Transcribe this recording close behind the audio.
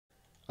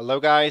Hello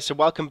guys, and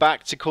welcome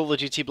back to Call of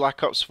Duty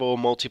Black Ops 4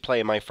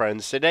 multiplayer, my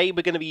friends. Today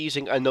we're going to be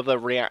using another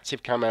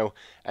reactive camo,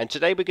 and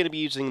today we're going to be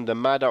using the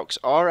Maddox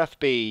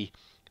RFB,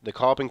 the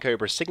Carbon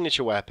Cobra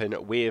signature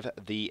weapon with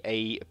the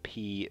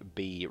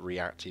APB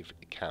reactive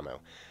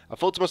camo. I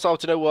thought to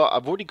myself, you know what,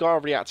 I've already got a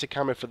reactive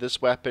camo for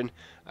this weapon.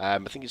 I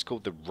think it's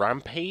called the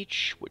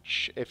Rampage,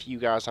 which if you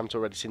guys haven't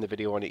already seen the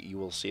video on it, you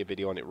will see a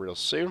video on it real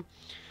soon.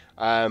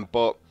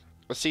 But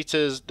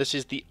Acetas, this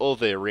is the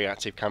other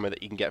reactive camo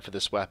that you can get for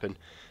this weapon.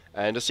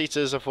 And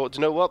Acetas, I thought,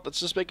 you know what, let's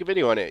just make a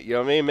video on it, you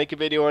know what I mean? Make a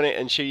video on it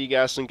and show you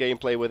guys some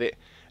gameplay with it.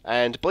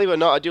 And believe it or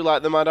not, I do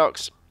like the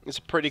Maddox. It's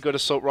a pretty good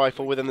assault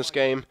rifle within this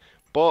game,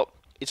 but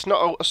it's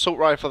not an assault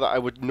rifle that I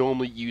would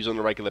normally use on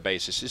a regular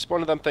basis. It's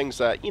one of them things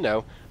that, you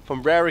know,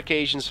 from rare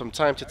occasions, from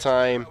time to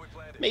time,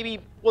 maybe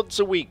once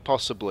a week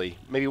possibly,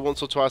 maybe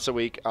once or twice a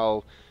week,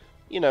 I'll,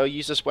 you know,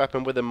 use this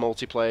weapon with a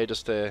multiplayer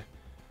just to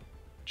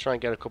try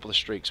and get a couple of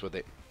streaks with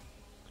it.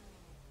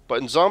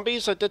 But in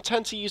zombies, I did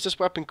tend to use this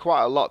weapon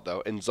quite a lot,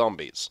 though, in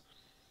zombies.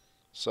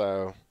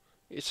 So,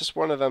 it's just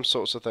one of them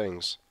sorts of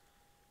things.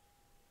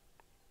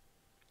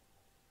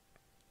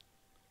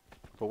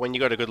 But when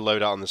you got a good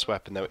loadout on this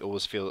weapon, though, it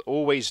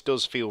always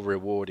does feel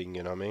rewarding,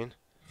 you know what I mean?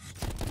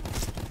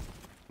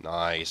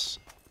 Nice.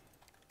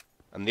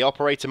 And the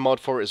operator mod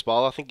for it as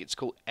well, I think it's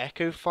called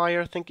Echo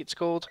Fire, I think it's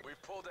called.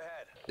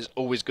 It's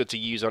always good to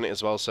use on it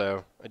as well,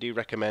 so I do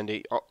recommend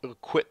it.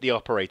 Quit the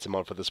operator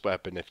mod for this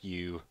weapon if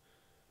you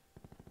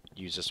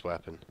use this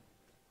weapon.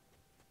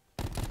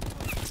 Come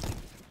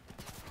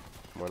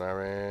on,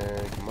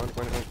 Arron. Come on,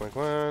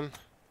 come on.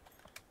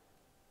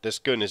 This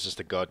gun is just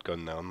a god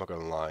gun now, I'm not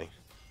gonna lie.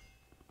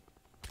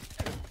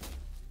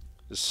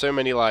 There's so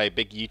many like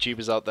big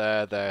YouTubers out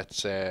there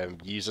that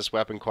use this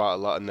weapon quite a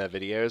lot in their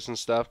videos and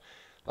stuff.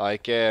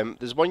 Like,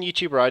 there's one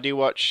YouTuber I do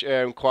watch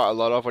quite a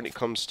lot of when it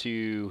comes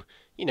to,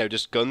 you know,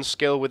 just gun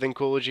skill within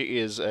Call of Duty,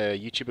 is a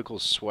YouTuber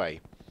called Sway.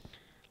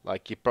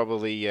 Like, you've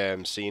probably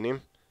seen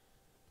him.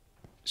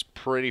 He's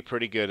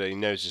pretty good, and he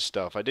knows his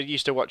stuff. I did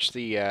used to watch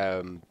the,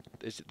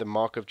 is it the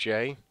Mark of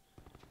J?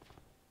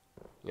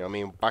 You know what I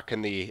mean? Back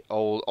in the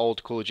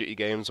old Call of Duty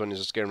games when he was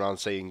just going around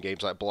saying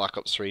games like Black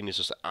Ops 3 and he's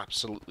just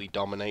absolutely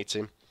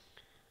dominating.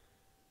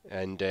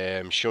 And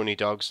Shawnee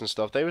Dogs and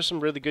stuff. They were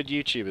some really good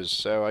YouTubers,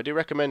 so I do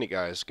recommend it,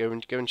 guys. Go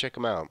and check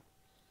them out.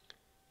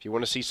 If you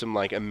want to see some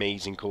like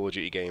amazing Call of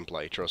Duty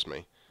gameplay, trust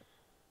me.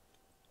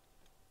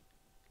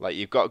 Like,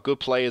 you've got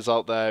good players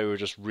out there who are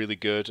just really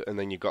good, and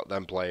then you've got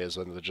them players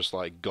and they're just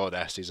like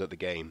goddesses at the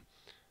game.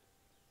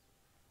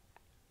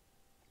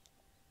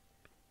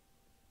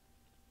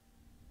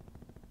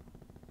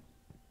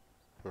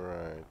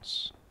 Right.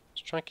 Let's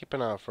try and keep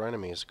an eye out for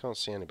enemies. I can't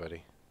see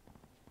anybody.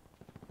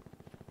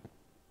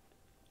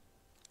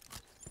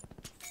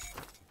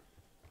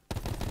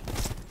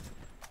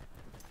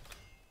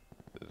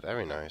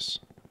 Very nice.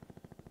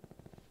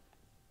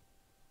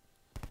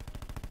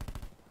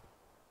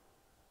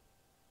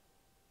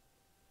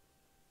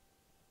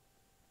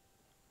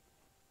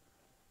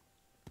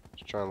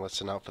 Just try and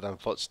listen out for them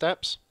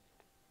footsteps.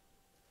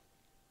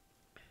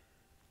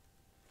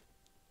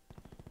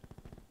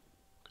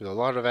 Because a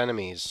lot of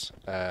enemies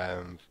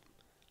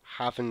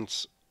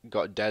haven't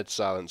got dead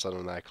silence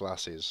on their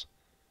classes.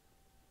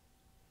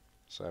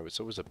 So it's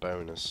always a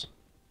bonus.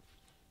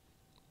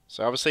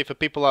 So obviously for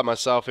people like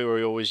myself who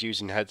are always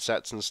using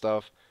headsets and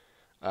stuff,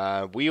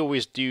 we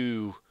always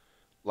do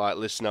like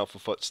listen out for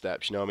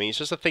footsteps, you know what I mean? It's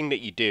just a thing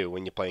that you do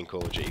when you're playing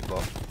Call of Duty.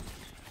 But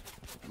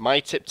my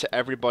tip to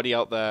everybody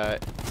out there,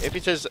 if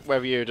it is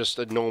whether you're just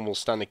a normal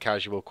standard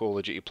casual Call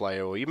of Duty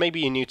player, or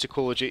maybe you're new to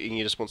Call of Duty and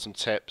you just want some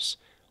tips,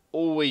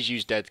 always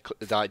use dead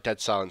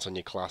silence on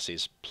your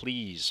classes,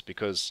 please,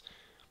 because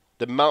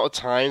the amount of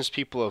times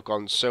people have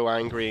gone so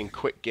angry and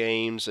quit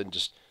games and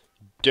just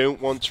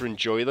don't want to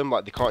enjoy them,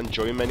 like they can't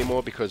enjoy them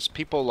anymore because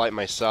people like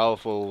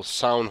myself will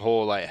sound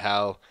whore like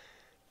hell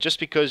just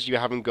because you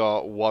haven't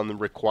got one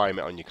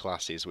requirement on your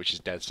classes, which is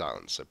dead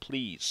silence. So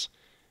please,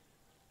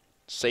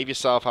 save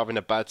yourself having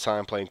a bad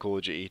time playing Call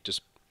of Duty,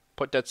 just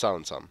put dead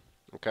silence on,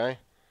 okay?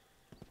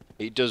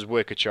 It does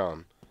work a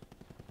charm.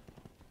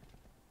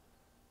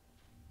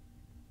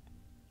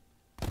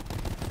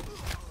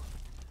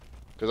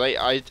 Because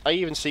I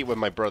even see it with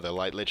my brother,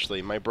 like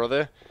literally, my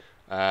brother,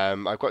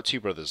 I've got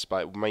two brothers,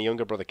 but my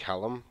younger brother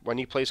Callum, when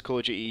he plays Call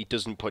of Duty, he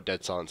doesn't put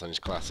dead silence on his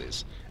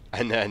classes.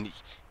 And then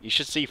you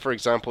should see, for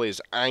example,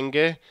 his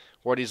anger,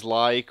 what he's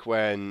like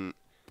when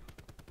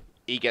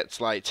he gets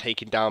like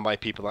taken down by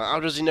people. Like, how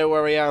does he know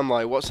where I am?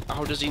 Like,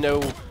 how does he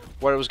know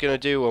what I was gonna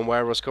do and where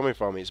I was coming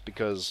from? It's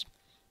because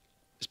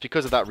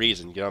of that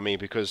reason, you know what I mean?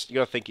 Because you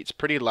gotta think it's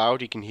pretty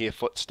loud, you can hear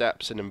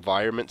footsteps and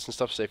environments and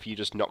stuff, so if you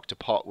just knocked a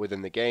pot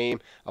within the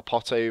game, a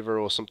pot over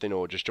or something,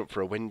 or just jump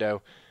for a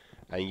window,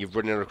 and you're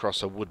running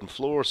across a wooden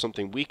floor or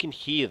something, we can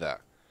hear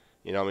that,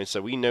 you know what I mean?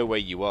 So we know where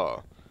you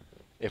are,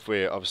 if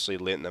we're obviously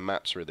learning the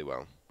maps really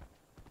well.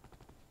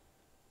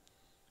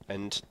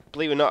 And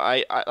believe it or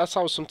not, that's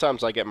how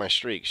sometimes I get my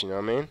streaks, you know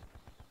what I mean?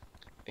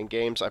 In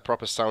games, I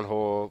proper sound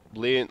whore,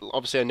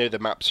 obviously I know the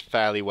maps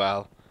fairly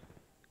well,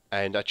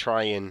 and I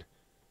try and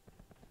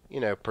you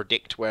know,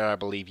 predict where I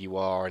believe you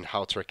are and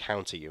how to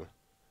counter you.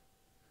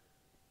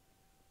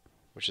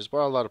 Which is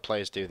what a lot of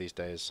players do these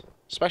days.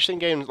 Especially in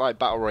games like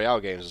Battle Royale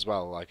games as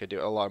well. Like, I do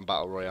it a lot in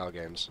Battle Royale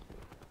games.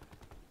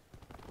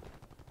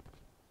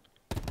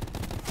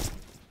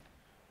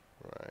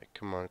 Right,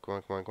 come on, come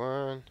on, come on, come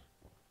on.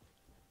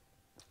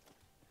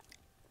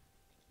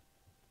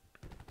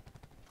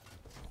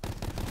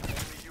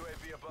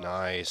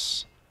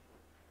 Nice.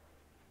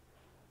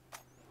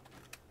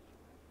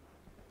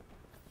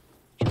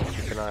 Try to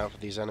keep an eye out for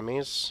these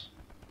enemies.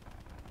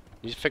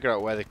 Need to figure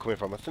out where they're coming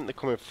from. I think they're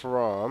coming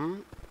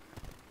from...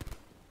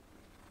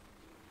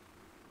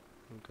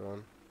 Go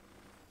on.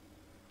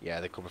 Yeah,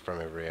 they're coming from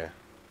over here.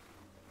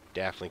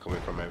 Definitely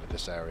coming from over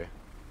this area.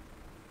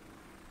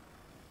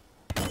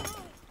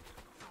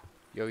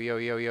 Yo, yo,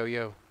 yo, yo,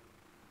 yo.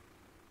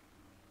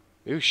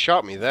 Who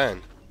shot me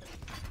then?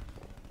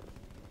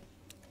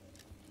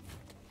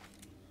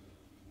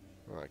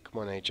 Alright,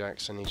 come on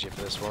Ajax, I need you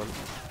for this one.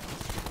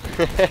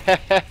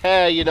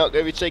 You're not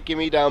going to be taking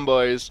me down,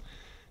 boys.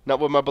 Not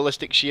with my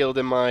ballistic shield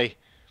and my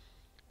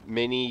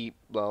mini,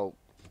 well,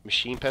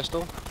 machine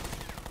pistol.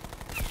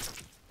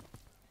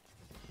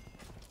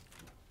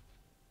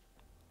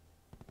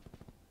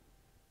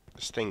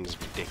 This thing's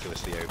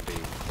ridiculously OP.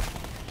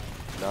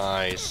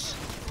 Nice.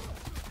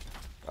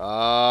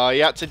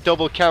 You had to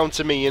double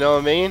counter me, you know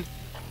what I mean?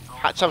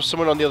 Had to have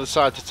someone on the other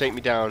side to take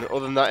me down. Other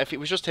than that, if it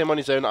was just him on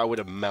his own, I would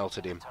have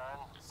melted him.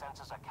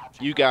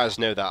 You guys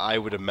know that I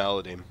would have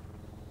melted him.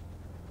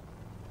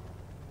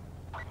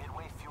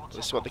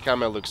 This is what the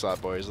camo looks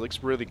like, boys. It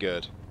looks really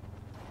good.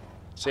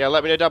 So yeah,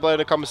 let me know down below in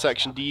the comment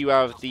section. Do you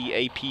have the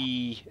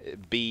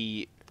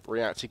APB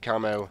reactive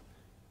camo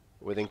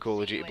within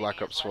Call of Duty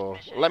Black Ops 4?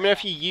 Let me know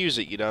if you use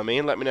it, you know what I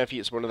mean? Let me know if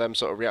it's one of them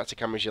sort of reactive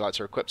camos you like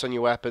to equip on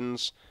your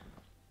weapons.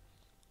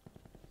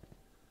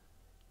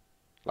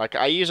 Like,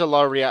 I use a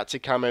lot of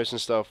reactive camos and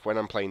stuff when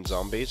I'm playing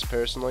zombies,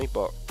 personally,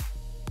 but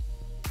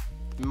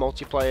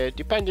multiplayer,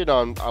 depending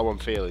on how I'm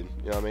feeling,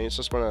 you know what I mean? It's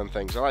just one of them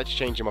things. I like to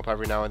change them up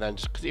every now and then,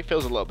 just because it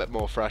feels a little bit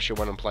more fresher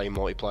when I'm playing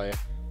multiplayer.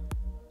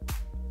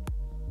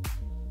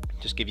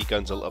 Just give your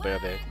guns a little bit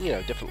of a, you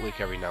know, different look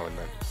every now and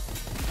then.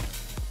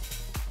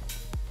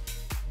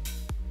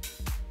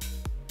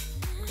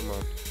 Come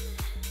on.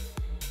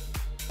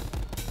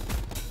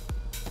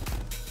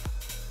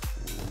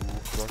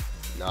 Ooh, come on.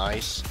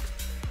 Nice.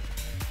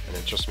 And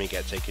then trust me,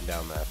 get taken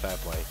down there. Fair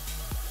play.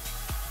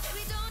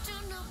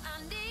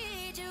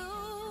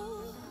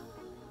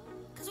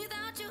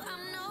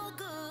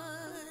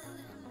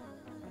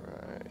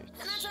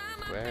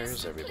 Where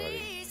is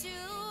everybody?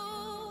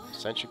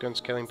 Sentry gun's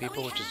killing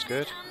people, which is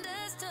good.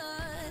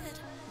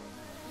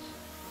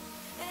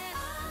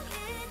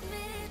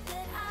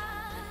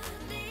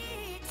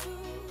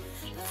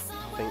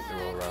 I think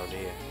they're all around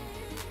here.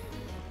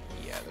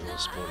 Yeah, they're all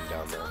spawning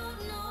down there.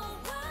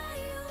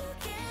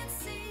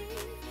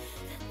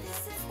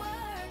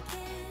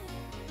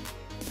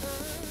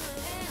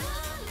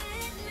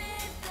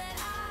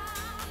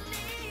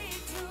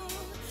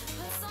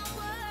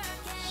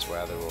 I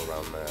swear they're all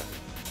around there.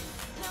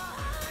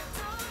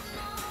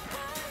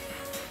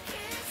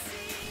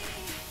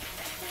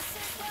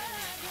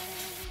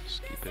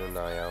 Keeping an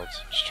eye out.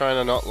 Just trying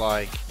to not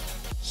like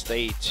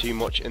stay too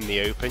much in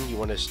the open. You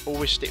want to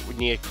always stick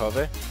near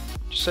cover,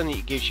 just so that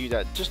it gives you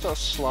that just a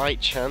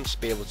slight chance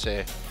to be able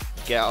to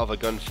get out of a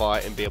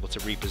gunfight and be able to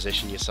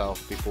reposition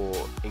yourself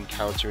before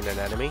encountering an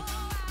enemy.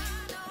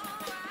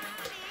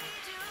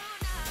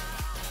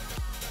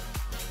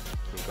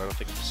 I don't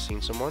think I've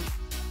seen someone.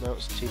 No,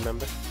 it's a team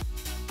member.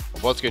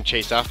 I was going to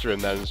chase after him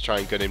then and try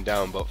and gun him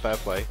down, but fair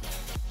play.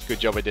 It's a good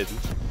job I didn't.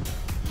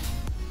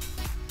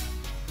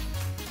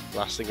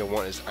 Last thing I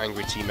want is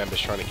angry team members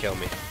trying to kill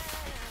me.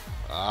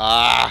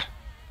 Ah!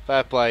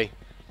 Fair play.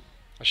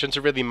 I shouldn't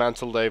have really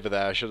mantled over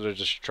there. I should have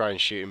just tried and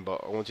shoot him,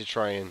 but I wanted to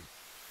try and,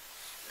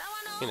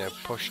 you know,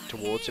 push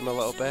towards him a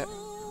little bit.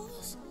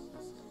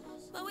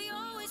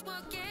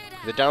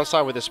 The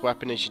downside with this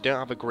weapon is you don't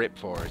have a grip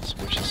for it,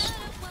 which is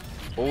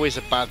always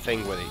a bad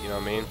thing with it, you know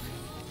what I mean?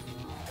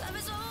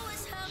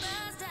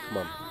 Come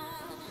on.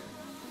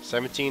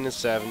 17 and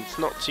 7, it's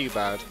not too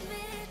bad.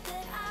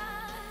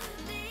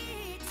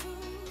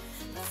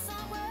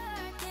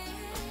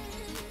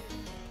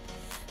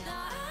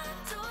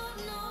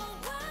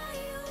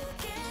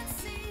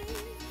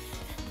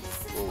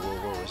 Whoa, whoa,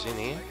 whoa, is he in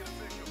here?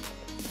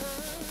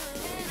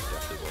 He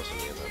definitely was in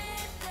here then.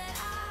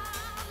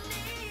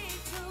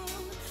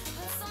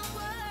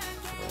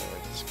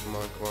 Come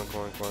on, come on,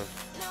 come on, come on.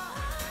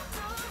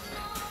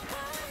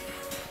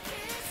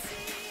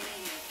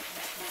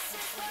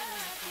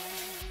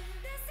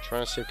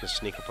 Trying to see if I can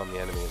sneak up on the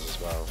enemies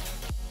as well.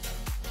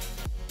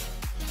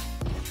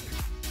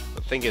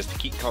 The thing is, they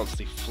keep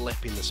constantly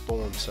flipping the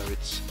spawn, so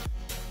it's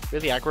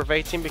really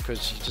aggravating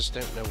because you just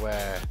don't know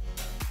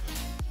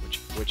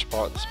which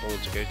part of the spawn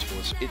to go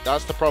towards.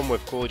 That's the problem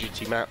with Call of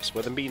Duty maps,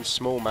 with them being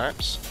small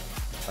maps,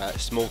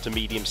 small to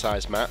medium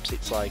sized maps.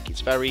 It's like,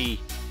 it's very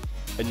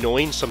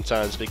annoying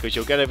sometimes because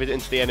you'll get over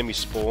into the enemy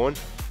spawn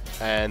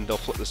and they'll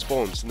flip the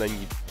spawns, and then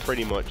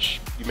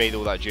you made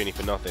all that journey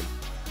for nothing.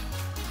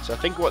 So I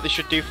think what they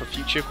should do for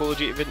future Call of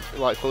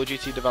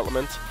Duty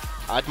development,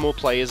 add more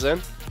players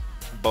in,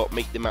 but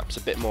make the maps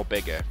a bit more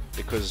bigger.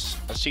 Because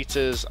as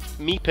cheaters,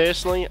 me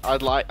personally, I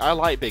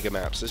like bigger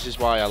maps. This is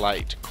why I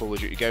liked Call of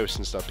Duty Ghosts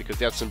and stuff, because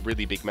they had some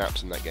really big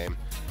maps in that game.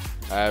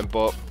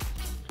 But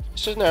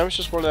it's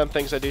just one of them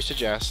things I do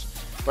suggest.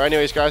 But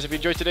anyways, guys, if you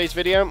enjoyed today's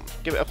video,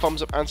 give it a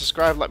thumbs up and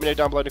subscribe. Let me know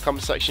down below in the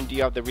comment section, do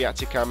you have the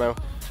Reactive Camo?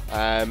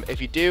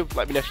 If you do,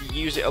 let me know if you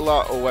use it a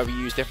lot or whether you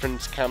use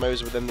different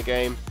camos within the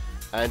game.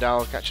 And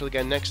I'll catch you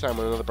again next time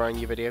with another brand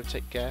new video.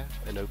 Take care,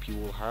 and hope you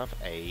all have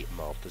a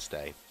marvelous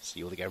day.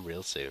 See you all again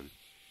real soon.